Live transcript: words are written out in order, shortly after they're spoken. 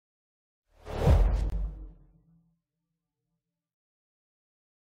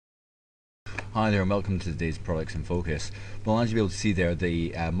Hi there and welcome to today's Products in Focus. Well, as you'll be able to see there,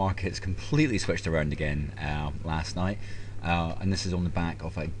 the markets completely switched around again last night. And this is on the back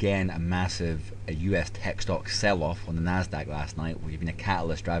of, again, a massive US tech stock sell-off on the Nasdaq last night, with even a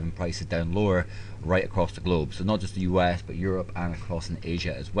catalyst driving prices down lower right across the globe. So not just the US, but Europe and across in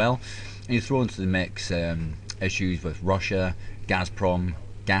Asia as well. And you throw into the mix issues with Russia, Gazprom,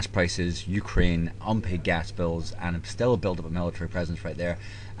 gas prices, Ukraine, unpaid gas bills, and still a build-up of military presence right there.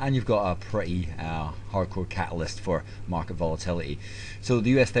 And you've got a pretty hardcore catalyst for market volatility. So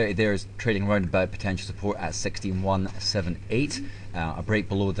the US 30 there is trading around about potential support at 16,178. A break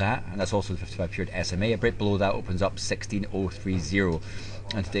below that, and that's also the 55 period SMA. A break below that opens up 16,030.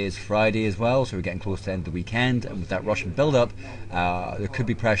 And today is Friday as well, so we're getting close to the end of the weekend. And with that Russian build-up, there could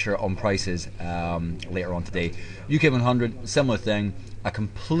be pressure on prices later on today. UK 100, similar thing. A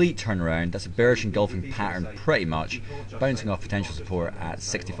complete turnaround. That's a bearish engulfing pattern pretty much, bouncing off potential support at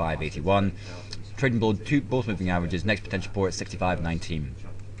 65.81, trading below both moving averages. Next potential support at 65.19.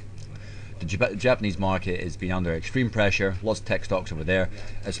 The Japanese market has been under extreme pressure, lots of tech stocks over there.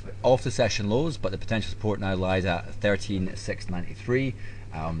 It's off the session lows, but the potential support now lies at 13,693.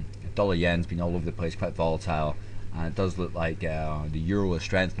 Dollar yen's been all over the place, quite volatile. And it does look like the euro is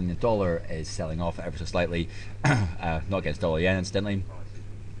strengthening, the dollar is selling off ever so slightly, not against dollar yen incidentally.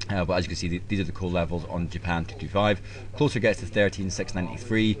 But as you can see, these are the core levels on Japan 225. Closer it gets to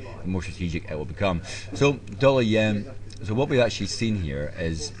 13,693, the more strategic it will become. So dollar yen, so what we've actually seen here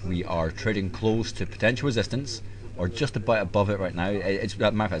is we are trading close to potential resistance, or just about above it right now. It's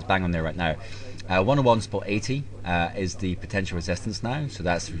bang on there right now. 101 spot 80 is the potential resistance now, so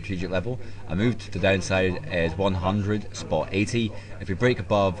that's the strategic level. A move to the downside is 100 spot 80. If we break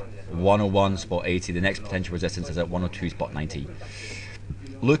above 101 spot 80, the next potential resistance is at 102 spot 90.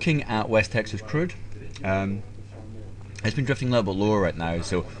 Looking at West Texas crude, it's been drifting a little bit lower right now,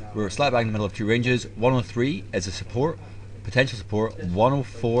 so we're slightly back in the middle of two ranges. 103 is a support, potential support.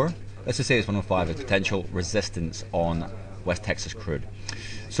 104, let's just say it's 105 is potential resistance on West Texas crude.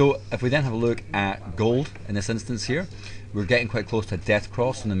 So if we then have a look at gold in this instance here, we're getting quite close to a death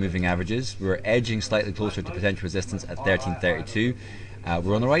cross on the moving averages. We're edging slightly closer to potential resistance at 1332.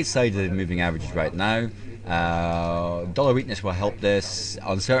 We're on the right side of the moving averages right now. Dollar weakness will help this.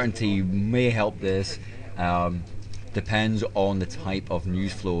 Uncertainty may help this. Depends on the type of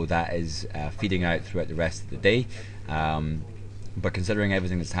news flow that is feeding out throughout the rest of the day. But considering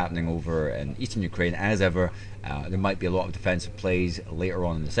everything that's happening over in eastern Ukraine, as ever, there might be a lot of defensive plays later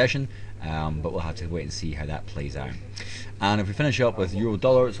on in the session, but we'll have to wait and see how that plays out. And if we finish up with euro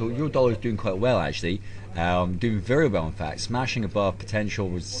dollar, so euro dollar is doing quite well actually, doing very well in fact, smashing above potential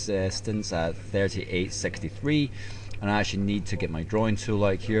resistance at 38.63. And I actually need to get my drawing tool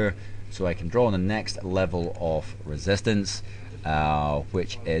out here so I can draw on the next level of resistance,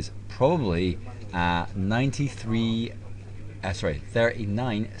 which is probably 39.68.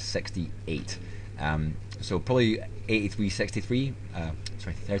 So probably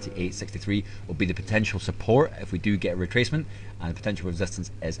 38.63 will be the potential support if we do get a retracement, and the potential resistance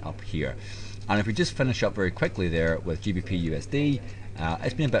is up here. And if we just finish up very quickly there with GBP USD,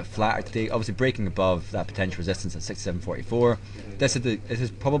 it's been a bit flatter today, obviously breaking above that potential resistance at 67.44. This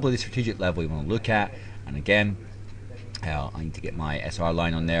is probably the strategic level we want to look at. And again, I need to get my SR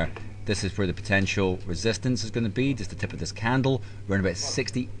line on there. This is where the potential resistance is going to be, just the tip of this candle, around about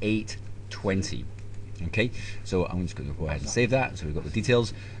 68.20. Okay, so I'm just going to go ahead and save that, so we've got the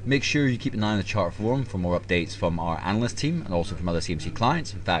details. Make sure you keep an eye on the chart forum for more updates from our analyst team and also from other CMC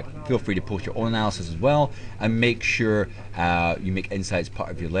clients. In fact, feel free to post your own analysis as well, and make sure you make insights part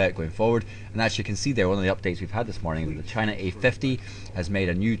of your layout going forward. And as you can see there, one of the updates we've had this morning is the China A50 has made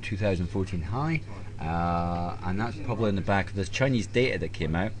a new 2014 high, and that's probably in the back of this Chinese data that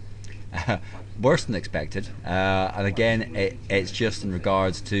came out. Worse than expected, and again it's just in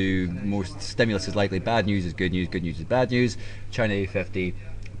regards to most stimulus is likely. Bad news is good news, good news is bad news. China A50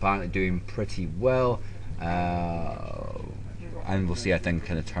 apparently doing pretty well, and we'll see how things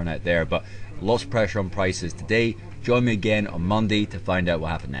kind of turn out there, but lots of pressure on prices today. Join me again on Monday to find out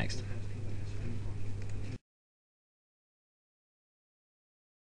what happened next.